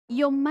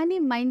Your money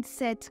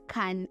mindset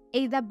can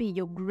either be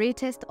your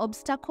greatest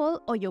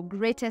obstacle or your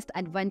greatest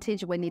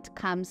advantage when it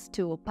comes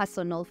to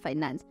personal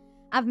finance.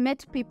 I've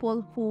met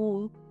people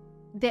who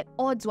the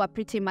odds were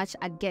pretty much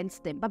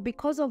against them, but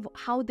because of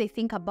how they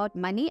think about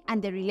money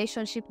and the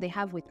relationship they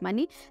have with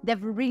money,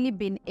 they've really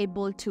been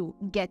able to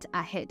get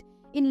ahead.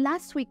 In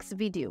last week's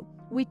video,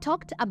 we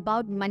talked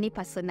about money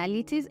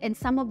personalities and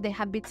some of the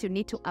habits you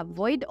need to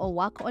avoid or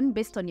work on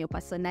based on your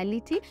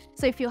personality.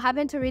 So if you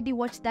haven't already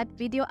watched that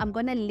video, I'm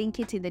going to link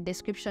it in the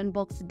description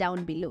box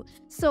down below.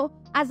 So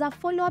as a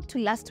follow-up to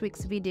last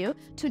week's video,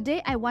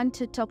 today I want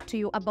to talk to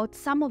you about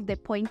some of the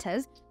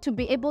pointers to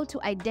be able to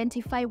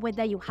identify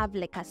whether you have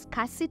like a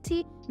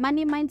scarcity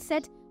money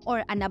mindset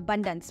or an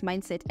abundance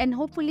mindset. And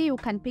hopefully you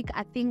can pick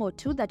a thing or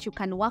two that you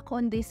can work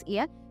on this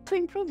year to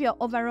improve your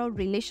overall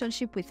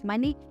relationship with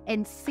money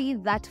and see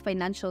that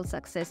financial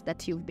success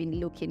that you've been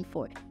looking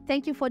for.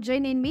 Thank you for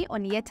joining me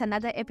on yet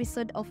another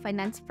episode of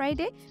Finance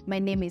Friday. My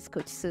name is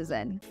Coach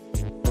Susan.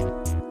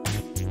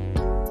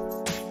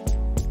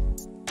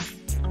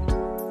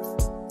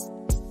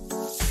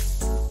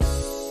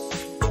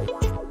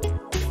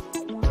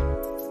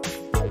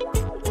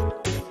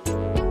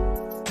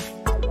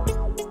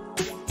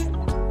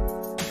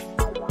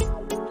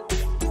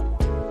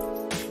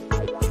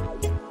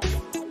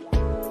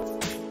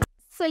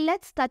 So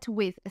let's start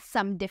with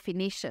some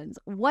definitions.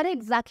 What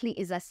exactly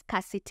is a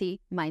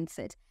scarcity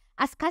mindset?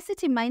 A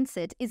scarcity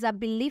mindset is a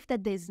belief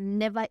that there's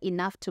never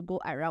enough to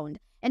go around.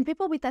 And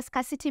people with a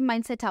scarcity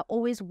mindset are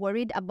always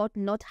worried about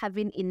not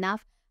having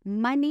enough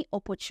money,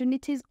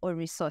 opportunities, or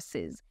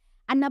resources.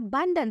 An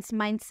abundance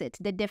mindset,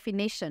 the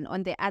definition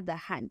on the other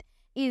hand,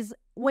 is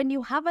when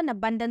you have an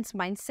abundance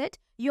mindset,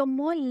 you're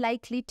more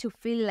likely to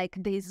feel like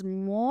there's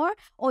more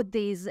or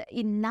there's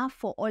enough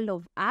for all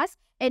of us.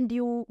 And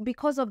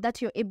because of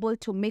that, you're able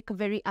to make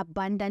very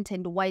abundant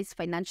and wise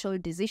financial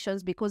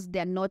decisions because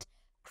they're not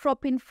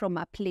cropping from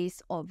a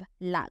place of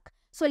lack.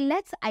 So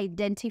let's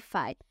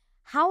identify,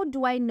 how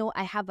do I know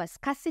I have a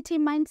scarcity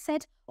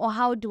mindset or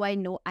how do I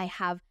know I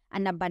have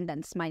an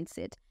abundance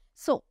mindset?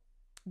 So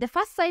the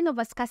first sign of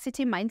a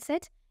scarcity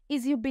mindset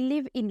is you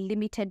believe in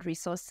limited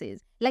resources.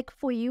 Like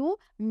for you,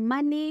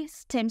 money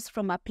stems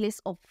from a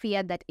place of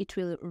fear that it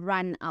will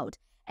run out.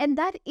 And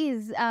that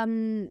is,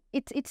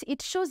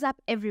 it shows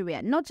up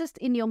everywhere, not just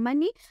in your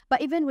money,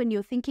 but even when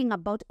you're thinking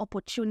about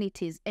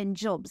opportunities and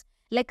jobs.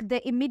 Like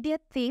the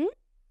immediate thing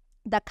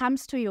that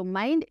comes to your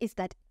mind is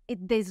that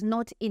there's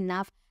not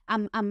enough.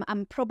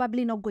 I'm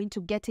probably not going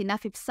to get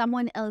enough. If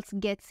someone else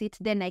gets it,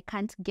 then I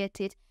can't get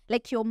it.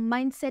 Like your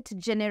mindset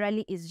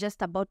generally is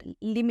just about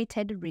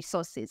limited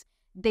resources.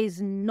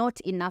 There's not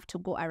enough to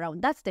go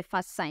around. That's the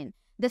first sign.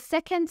 The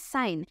second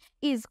sign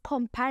is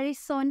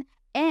comparison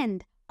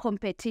and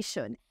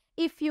competition.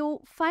 If you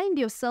find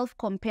yourself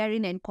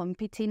comparing and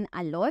competing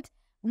a lot,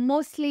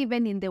 mostly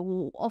even in the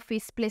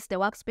office place, the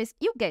workspace,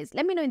 you guys,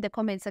 let me know in the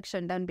comment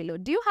section down below.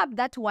 Do you have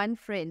that one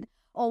friend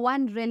or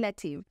one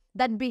relative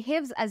that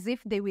behaves as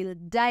if they will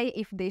die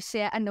if they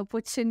share an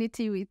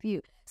opportunity with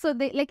you? So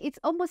they like, it's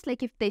almost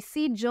like if they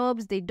see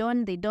jobs, they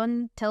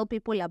don't tell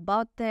people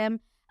about them.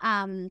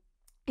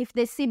 If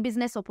they see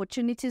business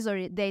opportunities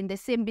or they're in the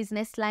same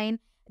business line,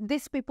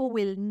 these people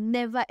will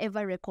never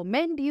ever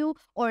recommend you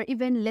or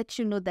even let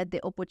you know that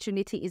the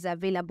opportunity is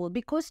available,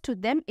 because to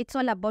them it's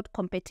all about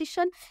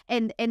competition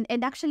and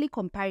actually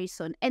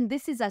comparison. And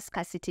this is a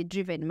scarcity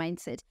driven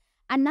mindset.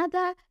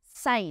 Another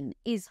sign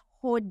is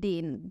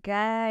hoarding,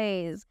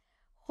 guys.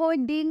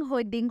 Hoarding.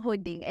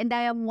 And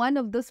I am one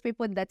of those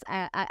people that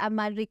I'm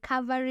a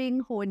recovering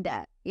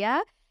hoarder.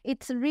 Yeah,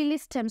 it really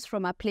stems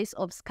from a place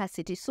of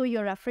scarcity. So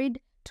you're afraid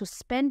to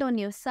spend on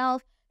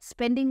yourself,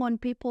 spending on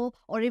people,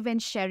 or even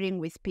sharing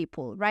with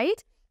people,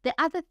 right? The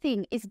other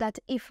thing is that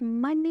if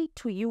money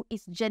to you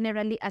is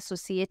generally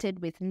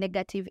associated with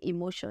negative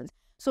emotions,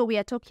 so we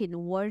are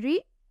talking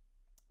worry,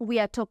 we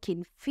are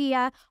talking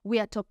fear, we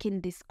are talking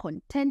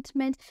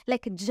discontentment,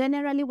 like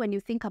generally when you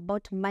think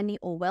about money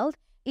or wealth,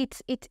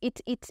 it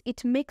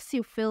makes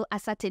you feel a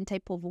certain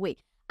type of way.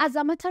 As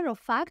a matter of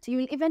fact, you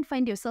will even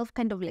find yourself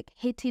kind of like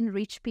hating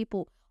rich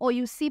people, or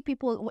you see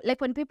people,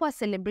 like when people are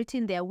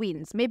celebrating their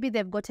wins, maybe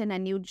they've gotten a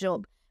new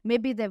job,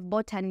 maybe they've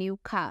bought a new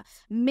car,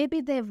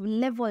 maybe they've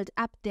leveled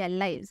up their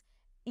lives.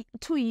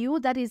 To you,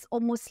 that is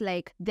almost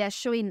like they're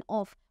showing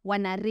off.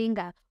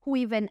 Wanaringa, who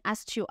even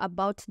asked you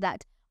about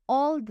that?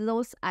 All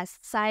those are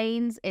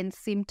signs and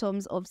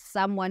symptoms of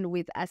someone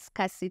with a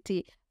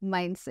scarcity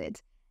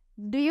mindset.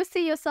 Do you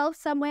see yourself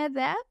somewhere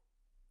there?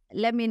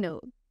 Let me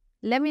know.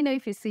 Let me know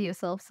if you see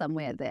yourself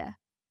somewhere there.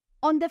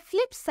 On the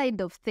flip side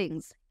of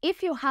things,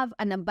 if you have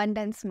an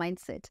abundance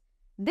mindset,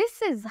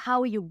 this is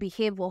how you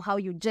behave or how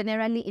you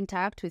generally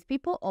interact with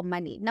people or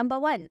money. Number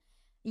one,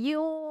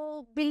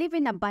 you believe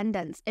in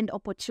abundance and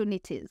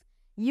opportunities.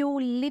 You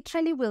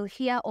literally will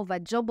hear of a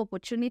job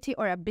opportunity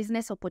or a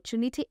business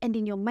opportunity, and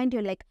in your mind,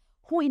 you're like,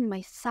 who in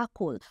my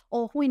circle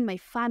or who in my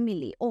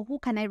family or who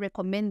can I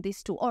recommend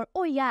this to? Or,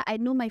 oh yeah, I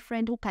know my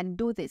friend who can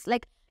do this.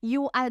 Like,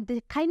 You are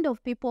the kind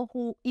of people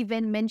who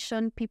even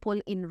mention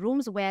people in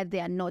rooms where they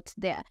are not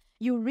there.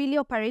 You really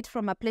operate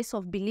from a place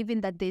of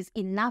believing that there's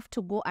enough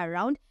to go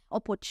around.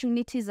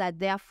 Opportunities are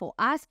there for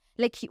us.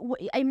 Like,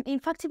 in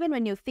fact, even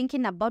when you're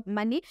thinking about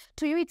money,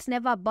 to you, it's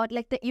never about,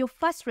 like, your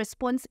first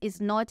response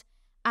is not,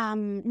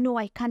 no,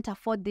 I can't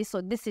afford this,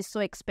 or this is so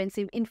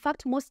expensive. In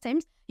fact, most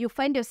times you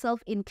find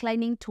yourself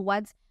inclining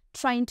towards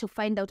trying to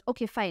find out,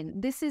 okay,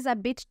 fine, this is a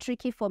bit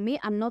tricky for me.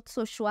 I'm not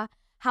so sure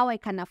how I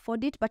can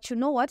afford it, but you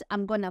know what?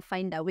 I'm going to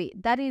find a way.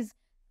 That is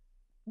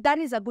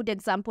a good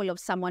example of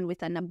someone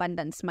with an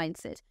abundance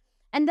mindset.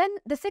 And then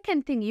the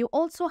second thing, you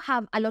also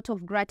have a lot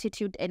of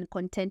gratitude and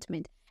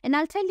contentment. And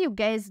I'll tell you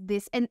guys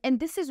this, and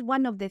this is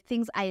one of the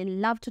things I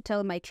love to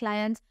tell my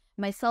clients,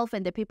 myself,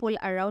 and the people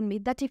around me,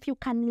 that if you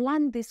can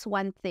learn this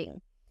one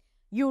thing,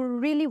 you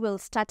really will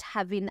start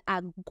having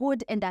a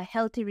good and a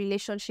healthy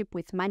relationship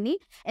with money.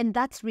 And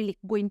that's really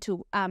going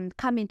to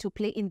come into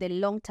play in the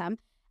long term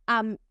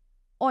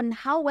on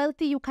how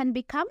wealthy you can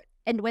become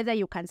and whether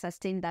you can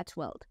sustain that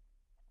wealth.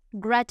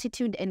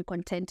 Gratitude and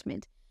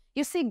contentment.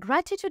 You see,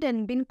 gratitude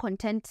and being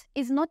content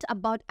is not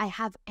about I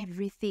have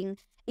everything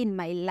in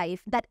my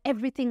life, that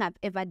everything I've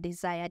ever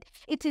desired.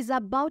 It is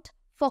about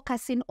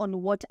focusing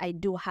on what I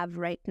do have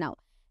right now.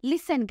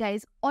 Listen,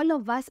 guys, all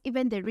of us,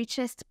 even the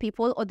richest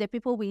people or the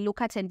people we look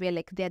at and we're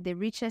like, they're the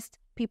richest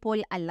people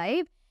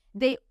alive,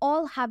 they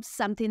all have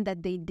something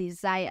that they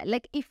desire.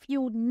 Like, if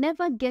you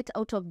never get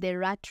out of the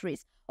rat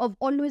race of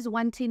always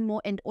wanting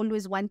more and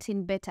always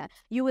wanting better,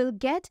 you will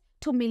get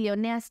to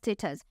millionaire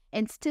status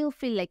and still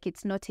feel like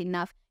it's not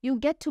enough. You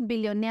get to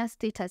billionaire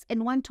status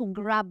and want to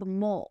grab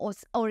more,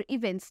 or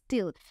even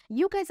still.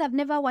 You guys have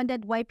never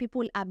wondered why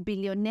people are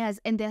billionaires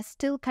and they're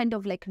still kind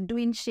of like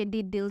doing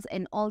shady deals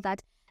and all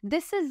that.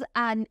 This is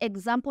an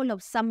example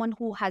of someone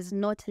who has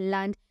not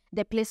learned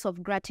the place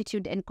of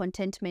gratitude and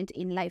contentment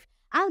in life.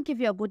 I'll give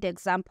you a good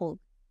example.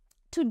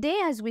 Today,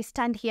 as we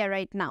stand here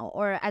right now,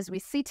 or as we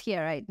sit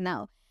here right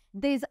now,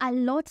 there's a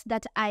lot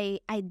that I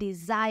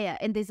desire,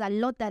 and there's a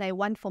lot that I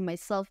want for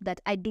myself that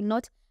I do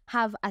not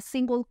have a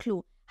single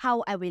clue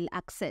how I will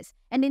access.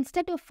 And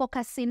instead of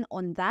focusing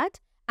on that,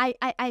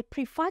 I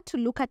prefer to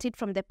look at it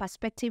from the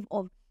perspective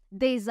of,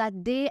 there's a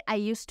day I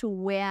used to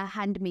wear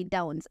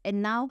hand-me-downs,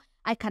 and now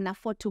I can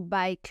afford to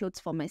buy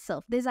clothes for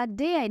myself. There's a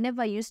day I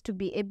never used to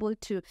be able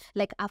to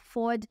like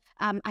afford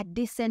a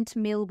decent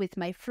meal with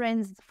my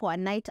friends for a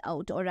night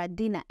out or a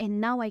dinner,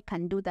 and now I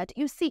can do that.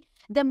 You see,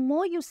 the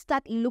more you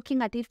start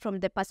looking at it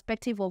from the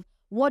perspective of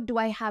what do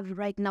I have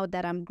right now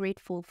that I'm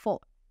grateful for,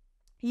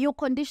 you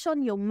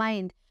condition your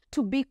mind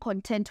to be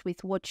content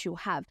with what you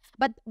have.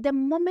 But the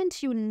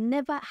moment you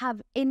never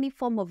have any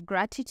form of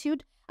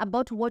gratitude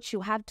about what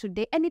you have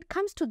today, and it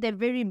comes to the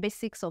very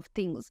basics of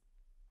things,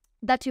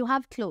 that you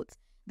have clothes,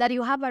 that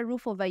you have a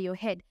roof over your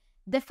head.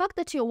 The fact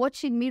that you're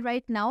watching me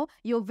right now,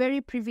 you're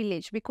very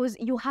privileged because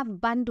you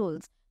have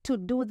bundles to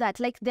do that.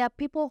 Like, there are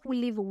people who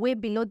live way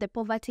below the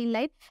poverty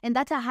line, and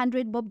that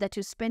 100 bob that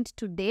you spent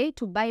today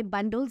to buy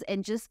bundles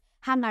and just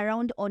hang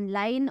around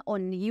online,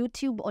 on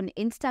YouTube, on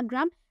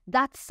Instagram,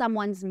 that's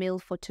someone's meal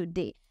for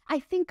today. I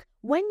think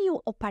when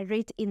you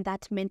operate in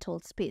that mental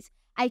space,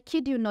 I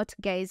kid you not,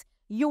 guys,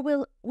 you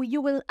will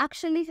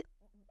actually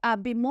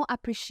be more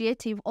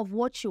appreciative of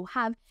what you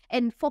have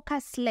and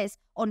focus less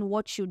on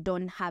what you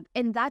don't have.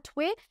 And that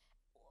way,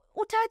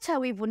 utaacha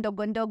wivu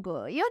ndogo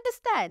ndogo. You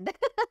understand?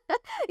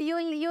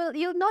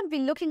 You'll not be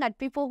looking at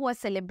people who are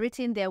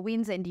celebrating their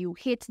wins and you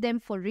hate them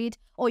for it,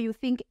 or you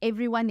think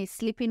everyone is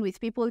sleeping with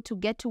people to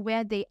get to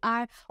where they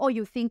are, or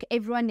you think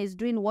everyone is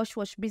doing wash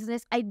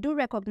business. I do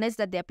recognize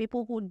that there are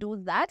people who do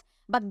that,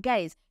 but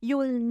guys, you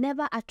will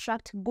never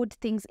attract good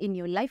things in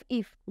your life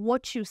if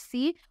what you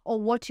see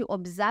or what you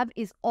observe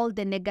is all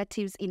the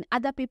negatives in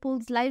other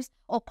people's lives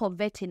or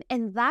coveting,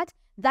 and that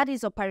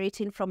is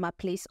operating from a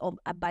place of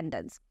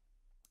abundance.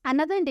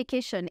 Another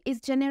indication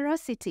is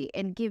generosity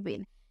and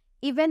giving.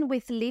 Even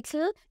with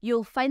little,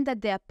 you'll find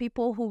that there are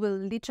people who will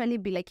literally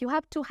be like, you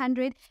have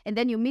 200, and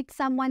then you meet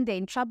someone, they're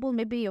in trouble,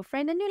 maybe your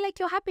friend, and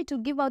you're happy to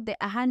give out the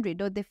 100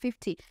 or the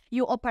 50.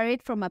 You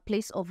operate from a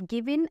place of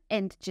giving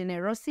and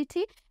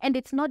generosity, and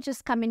it's not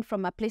just coming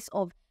from a place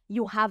of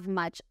you have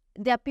much.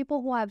 There are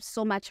people who have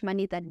so much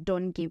money that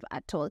don't give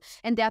at all,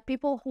 and there are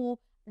people who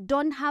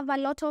don't have a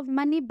lot of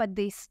money, but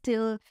they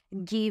still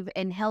give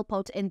and help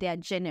out and they are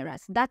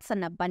generous. That's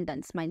an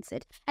abundance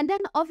mindset. And then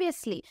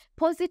obviously,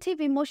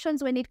 positive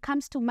emotions when it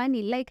comes to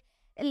money. Like,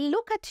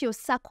 look at your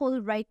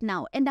circle right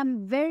now. And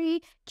I'm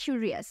very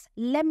curious.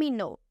 Let me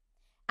know.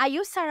 Are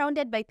you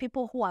surrounded by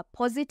people who are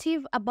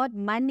positive about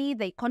money,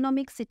 the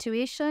economic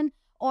situation?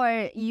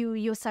 Or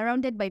you're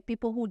surrounded by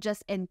people who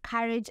just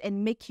encourage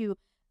and make you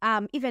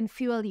even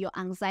fuel your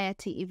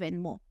anxiety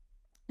even more?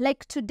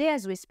 Like today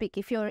as we speak,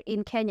 if you're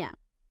in Kenya,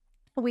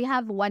 we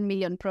have 1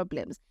 million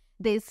problems.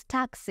 There's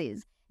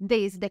taxes,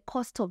 there's the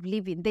cost of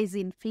living, there's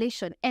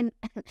inflation, and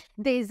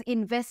there's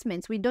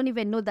investments. We don't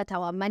even know that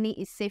our money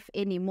is safe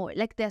anymore.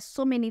 Like, there's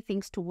so many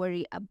things to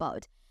worry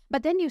about.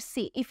 But then you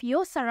see, if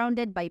you're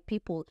surrounded by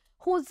people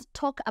whose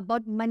talk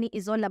about money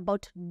is all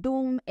about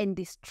doom and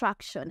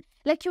destruction,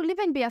 like you'll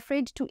even be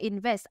afraid to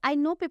invest. I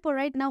know people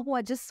right now who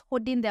are just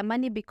holding their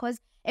money because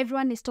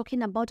everyone is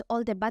talking about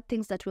all the bad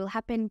things that will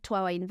happen to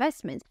our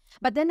investments.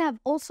 But then I've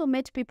also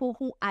met people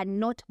who are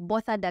not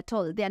bothered at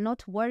all. They're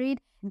not worried.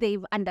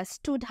 They've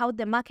understood how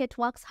the market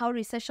works, how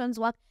recessions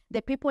work.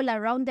 The people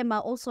around them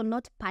are also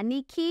not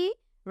panicky,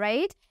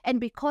 right? And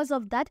because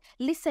of that,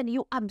 listen,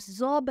 you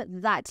absorb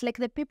that. Like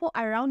the people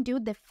around you,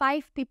 the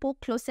 5 people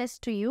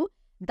closest to you,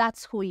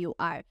 that's who you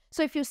are.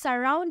 So if you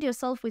surround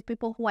yourself with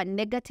people who are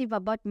negative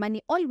about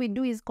money, all we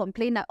do is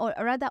complain, or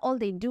rather all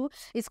they do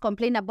is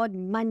complain about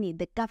money,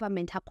 the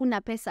government,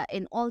 hakuna pesa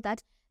and all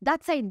that.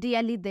 That's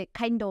ideally the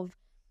kind of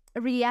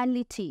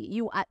reality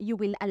you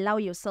will allow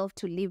yourself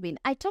to live in.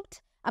 I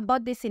talked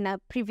about this in a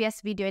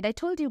previous video, and I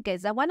told you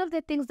guys that one of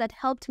the things that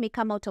helped me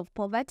come out of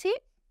poverty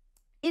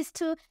is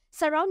to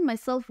surround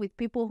myself with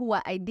people who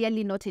are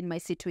ideally not in my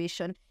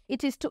situation.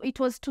 It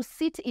was to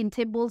sit in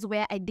tables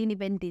where I didn't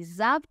even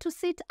deserve to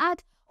sit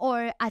at,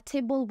 or a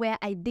table where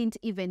I didn't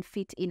even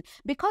fit in.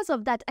 Because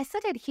of that, I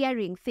started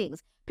hearing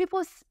things,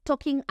 people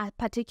talking a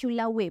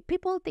particular way,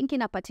 people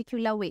thinking a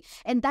particular way,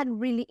 and that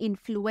really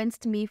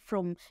influenced me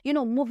from,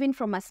 moving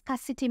from a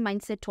scarcity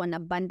mindset to an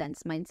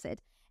abundance mindset.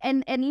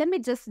 And let me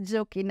just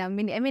joke in a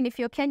minute. I mean, if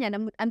you're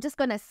Kenyan, I'm just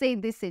gonna say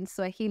this in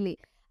Swahili.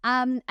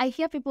 I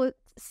hear people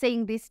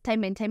saying this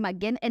time and time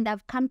again, and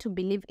I've come to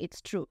believe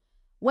it's true.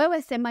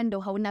 Wewe sema ndo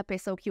hauna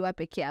pesa ukiwa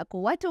peke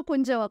yako. Watu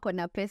kunje wako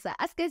na pesa.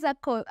 Ask guys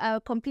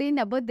complain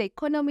about the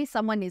economy,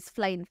 someone is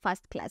flying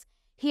first class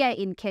here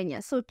in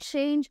Kenya. So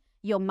change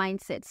your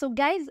mindset. So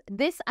guys,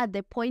 these are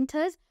the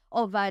pointers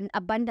of an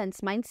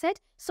abundance mindset.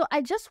 So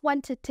I just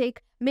want to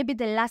take maybe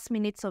the last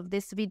minutes of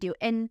this video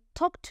and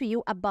talk to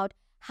you about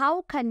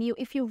how can you,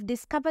 if you've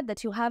discovered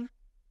that you have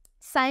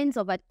signs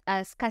of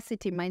a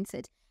scarcity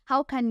mindset,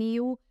 how can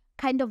you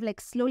kind of like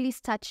slowly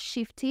start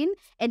shifting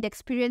and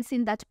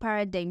experiencing that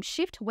paradigm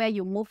shift where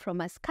you move from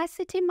a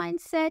scarcity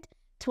mindset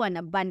to an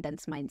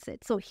abundance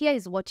mindset. So here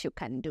is what you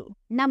can do.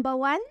 Number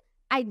 1,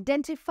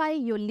 identify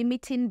your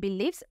limiting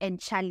beliefs and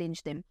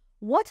challenge them.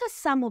 What are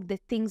some of the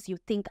things you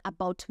think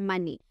about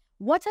money?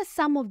 What are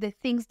some of the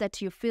things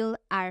that you feel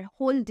are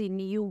holding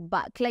you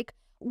back? Like,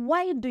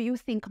 why do you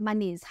think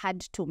money is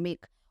hard to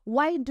make?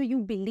 Why do you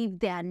believe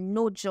there are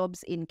no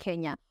jobs in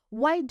Kenya?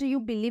 Why do you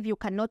believe you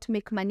cannot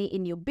make money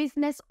in your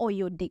business or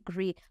your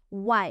degree?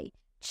 Why?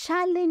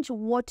 Challenge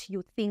what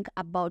you think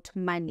about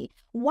money.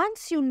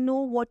 Once you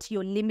know what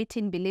your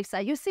limiting beliefs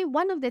are, you see,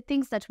 one of the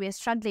things that we are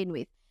struggling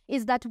with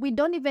is that we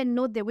don't even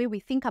know the way we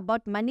think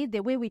about money,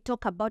 the way we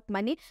talk about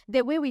money,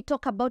 the way we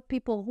talk about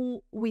people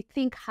who we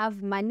think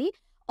have money.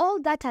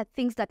 All that are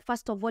things that,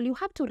 first of all, you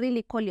have to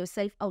really call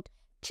yourself out.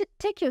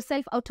 Take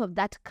yourself out of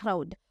that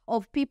crowd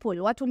of people,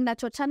 watu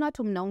mnachochana,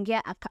 watu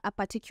mnaongea a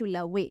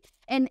particular way,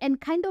 and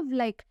kind of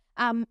like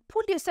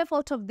pull yourself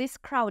out of this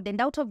crowd and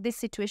out of this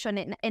situation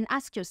and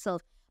ask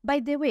yourself, by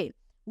the way,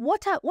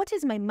 what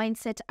is my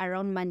mindset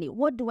around money?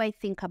 What do I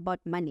think about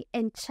money?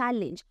 And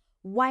challenge,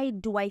 why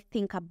do I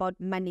think about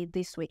money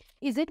this way?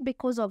 Is it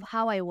because of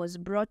how I was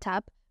brought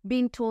up,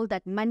 being told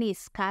that money is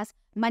scarce,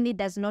 money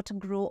does not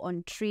grow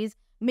on trees?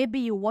 Maybe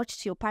you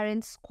watched your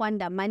parents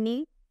squander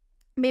money.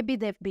 Maybe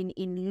they've been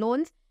in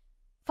loans.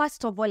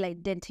 First of all,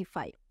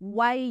 identify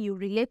why you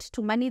relate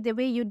to money the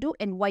way you do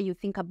and why you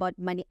think about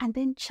money, and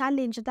then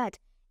challenge that.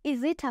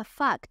 Is it a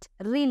fact,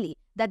 really,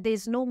 that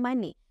there's no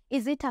money?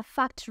 Is it a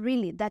fact,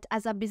 really, that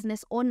as a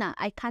business owner,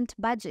 I can't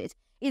budget?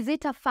 Is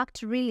it a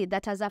fact, really,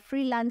 that as a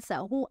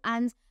freelancer who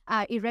earns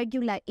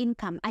irregular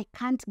income, I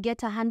can't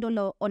get a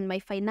handle on my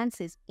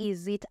finances?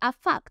 Is it a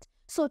fact?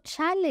 So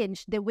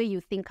challenge the way you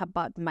think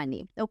about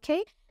money,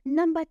 okay?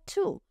 Number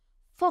 2,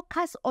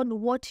 focus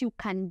on what you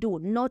can do,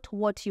 not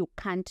what you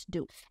can't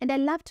do. And I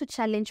love to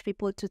challenge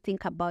people to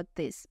think about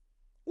this.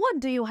 What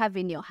do you have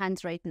in your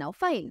hands right now?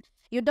 Fine,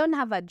 you don't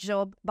have a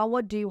job, but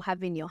what do you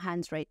have in your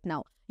hands right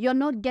now? You're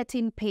not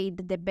getting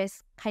paid the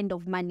best kind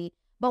of money,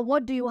 but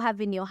what do you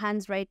have in your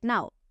hands right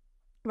now?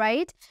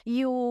 Right?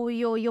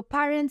 Your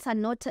parents are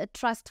not a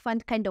trust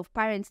fund kind of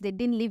parents. They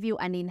didn't leave you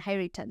an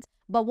inheritance.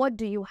 But what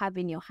do you have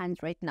in your hands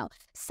right now?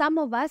 Some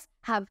of us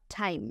have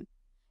time.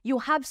 You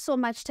have so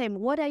much time.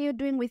 What are you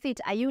doing with it?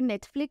 Are you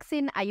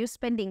Netflixing? Are you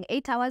spending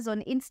 8 hours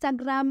on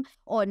Instagram,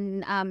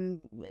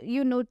 on,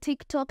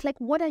 TikTok? Like,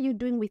 what are you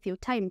doing with your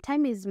time?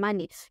 Time is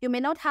money. You may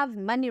not have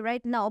money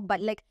right now,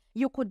 but like,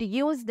 you could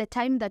use the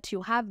time that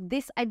you have,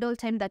 this idle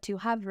time that you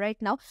have right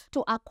now,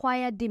 to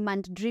acquire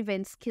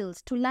demand-driven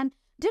skills, to learn.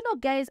 Do you know,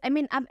 guys, I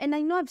mean, and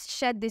I know I've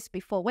shared this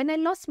before. When I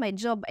lost my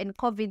job and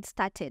COVID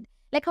started,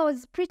 like, I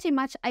was pretty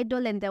much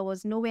idle and there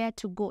was nowhere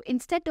to go.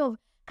 Instead of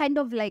kind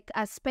of like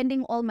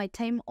spending all my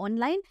time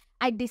online,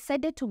 I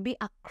decided to be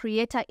a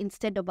creator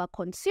instead of a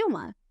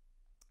consumer.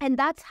 And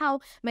that's how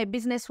my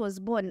business was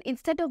born.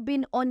 Instead of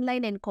being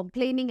online and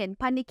complaining and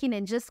panicking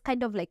and just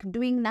kind of like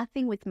doing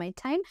nothing with my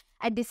time,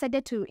 I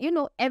decided to,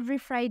 every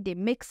Friday,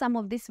 make some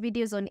of these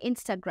videos on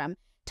Instagram,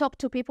 talk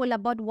to people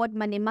about what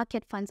money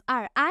market funds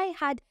are. I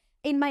had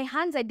In my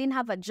hands, I didn't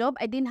have a job,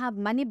 I didn't have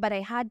money, but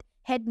I had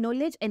head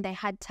knowledge and I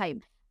had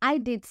time. I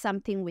did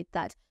something with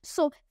that.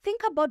 So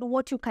think about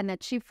what you can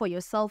achieve for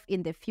yourself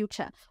in the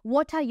future.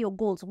 What are your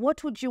goals?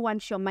 What would you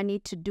want your money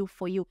to do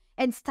for you?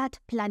 And start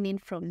planning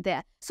from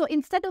there. So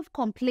instead of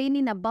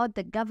complaining about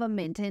the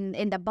government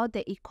and about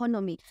the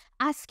economy,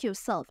 ask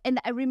yourself. And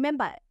I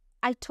remember,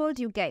 I told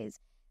you guys,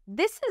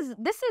 this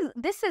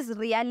is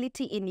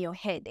reality in your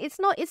head. It's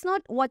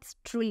not what's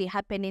truly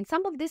happening.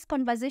 Some of these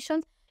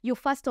conversations, you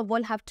first of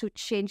all have to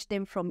change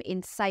them from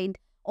inside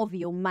of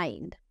your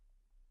mind.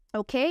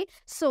 Okay,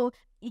 so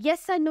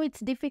yes, I know it's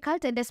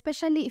difficult, and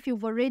especially if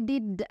you've already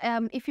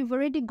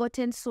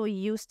gotten so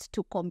used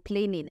to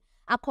complaining.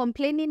 A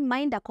complaining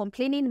mind, a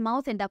complaining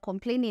mouth, and a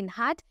complaining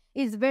heart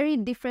is very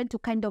different to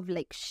kind of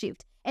like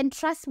shift. And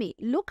trust me,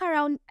 look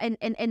around and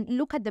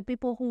look at the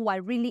people who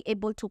are really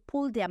able to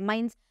pull their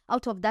minds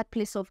out of that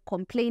place of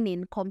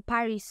complaining,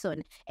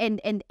 comparison,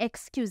 and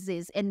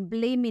excuses and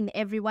blaming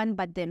everyone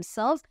but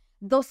themselves.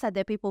 Those are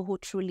the people who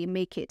truly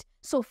make it.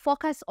 So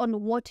focus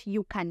on what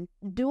you can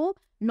do,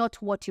 not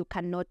what you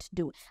cannot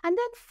do. And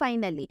then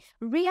finally,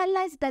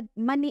 realize that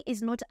money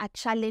is not a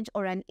challenge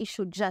or an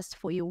issue just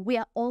for you. We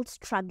are all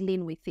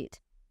struggling with it.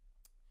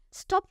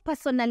 Stop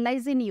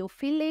personalizing your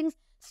feelings.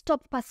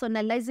 Stop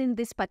personalizing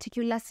this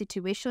particular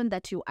situation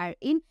that you are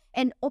in,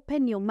 and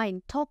open your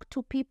mind. Talk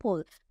to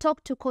people.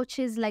 Talk to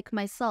coaches like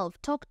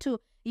myself. Talk to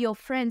your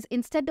friends.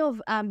 Instead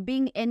of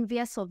being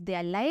envious of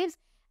their lives,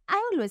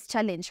 I always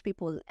challenge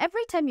people.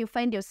 Every time you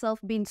find yourself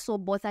being so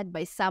bothered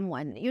by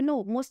someone, you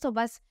know, most of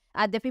us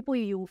are the people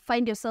you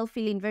find yourself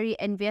feeling very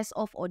envious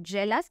of or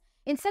jealous.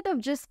 Instead of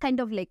just kind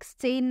of like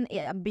staying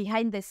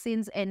behind the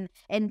scenes and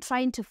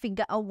trying to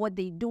figure out what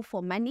they do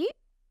for money,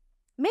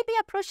 maybe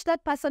approach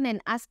that person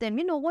and ask them,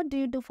 you know, what do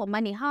you do for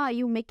money? How are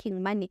you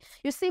making money?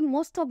 You see,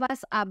 most of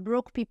us are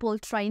broke people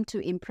trying to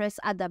impress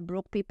other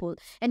broke people.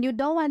 And you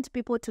don't want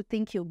people to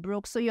think you're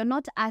broke. So you're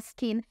not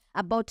asking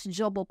about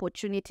job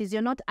opportunities.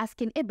 You're not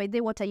asking, hey, by the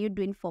way, what are you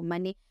doing for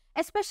money?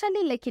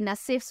 Especially like in a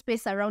safe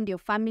space around your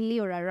family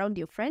or around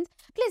your friends.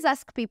 Please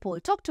ask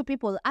people, talk to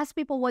people, ask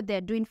people what they're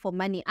doing for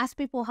money. Ask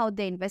people how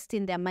they're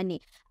investing their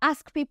money.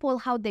 Ask people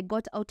how they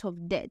got out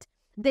of debt.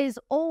 There's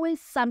always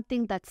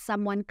something that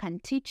someone can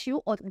teach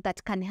you or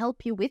that can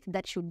help you with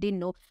that you didn't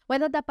know.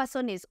 Whether the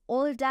person is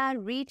older,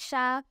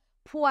 richer,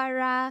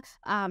 poorer,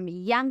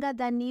 younger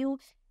than you,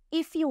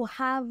 if you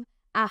have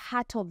a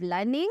heart of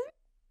learning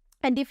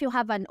and if you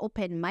have an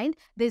open mind,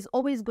 there's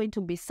always going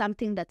to be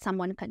something that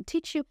someone can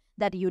teach you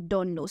that you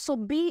don't know. So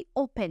be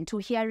open to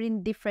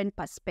hearing different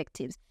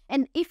perspectives.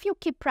 And if you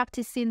keep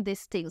practicing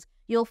these things,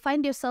 you'll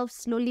find yourself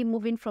slowly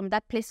moving from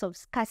that place of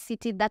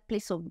scarcity, that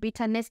place of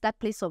bitterness, that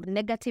place of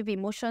negative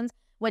emotions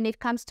when it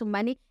comes to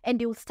money,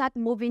 and you'll start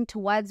moving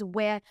towards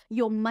where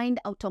your mind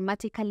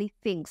automatically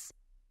thinks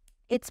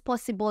it's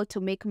possible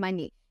to make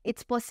money.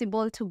 It's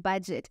possible to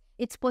budget.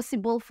 It's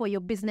possible for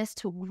your business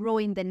to grow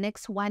in the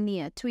next 1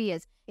 year, 2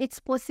 years. It's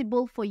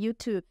possible for you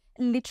to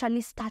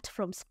literally start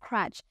from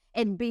scratch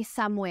and be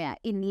somewhere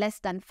in less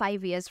than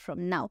 5 years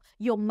from now.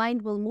 Your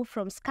mind will move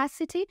from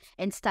scarcity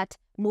and start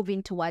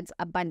moving towards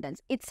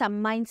abundance. It's a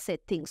mindset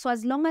thing. So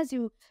as long as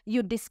you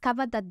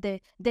discover that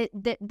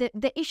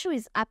the issue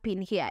is up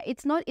in here,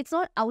 it's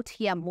not out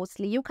here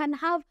mostly. You can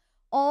have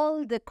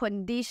all the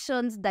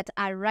conditions that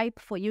are ripe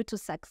for you to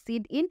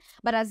succeed in,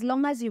 but as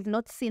long as you've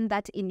not seen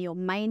that in your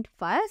mind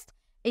first,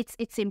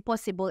 it's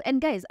impossible. And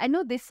guys, I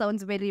know this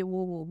sounds very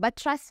woo-woo, but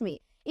trust me,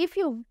 if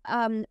you've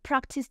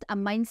practiced a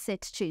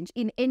mindset change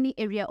in any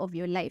area of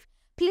your life,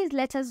 please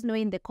let us know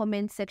in the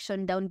comment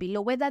section down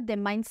below whether the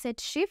mindset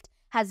shift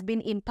has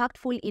been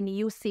impactful in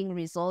you seeing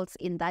results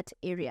in that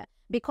area.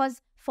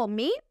 Because for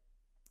me,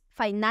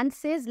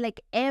 finances,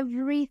 like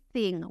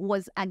everything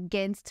was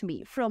against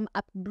me, from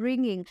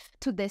upbringing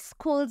to the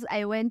schools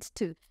I went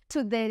to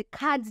the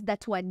cards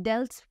that were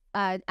dealt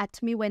at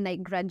me when I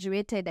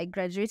graduated,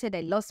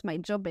 I lost my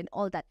job and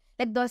all that.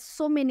 Like there are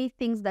so many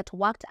things that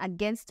worked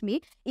against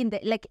me in the,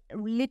 like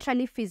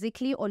literally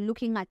physically or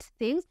looking at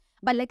things.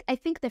 But like, I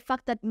think the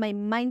fact that my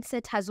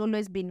mindset has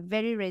always been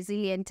very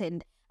resilient,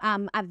 and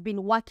I've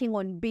been working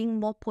on being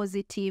more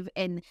positive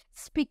and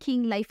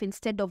speaking life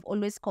instead of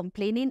always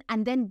complaining,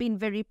 and then being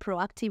very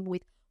proactive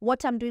with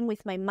what I'm doing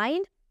with my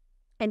mind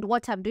and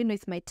what I'm doing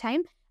with my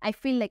time. I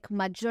feel like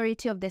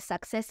majority of the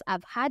success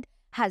I've had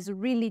has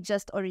really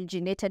just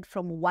originated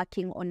from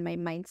working on my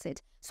mindset.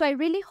 So I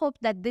really hope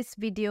that this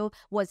video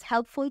was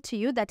helpful to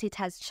you, that it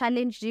has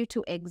challenged you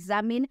to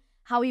examine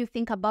how you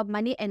think about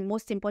money, and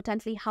most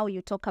importantly, how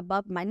you talk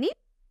about money.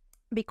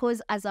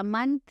 Because as a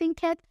man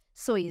thinketh,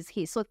 so is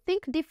he. So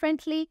think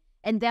differently,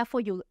 and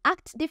therefore you'll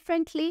act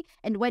differently.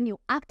 And when you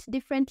act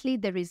differently,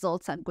 the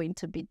results are going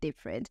to be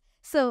different.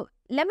 So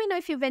let me know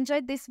if you've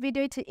enjoyed this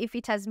video, if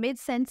it has made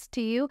sense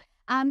to you.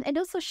 And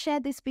also share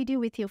this video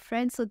with your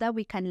friends so that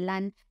we can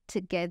learn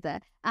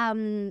together.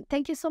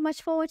 Thank you so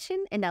much for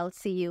watching, and I'll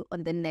see you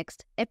on the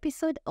next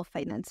episode of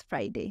Finance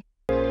Friday.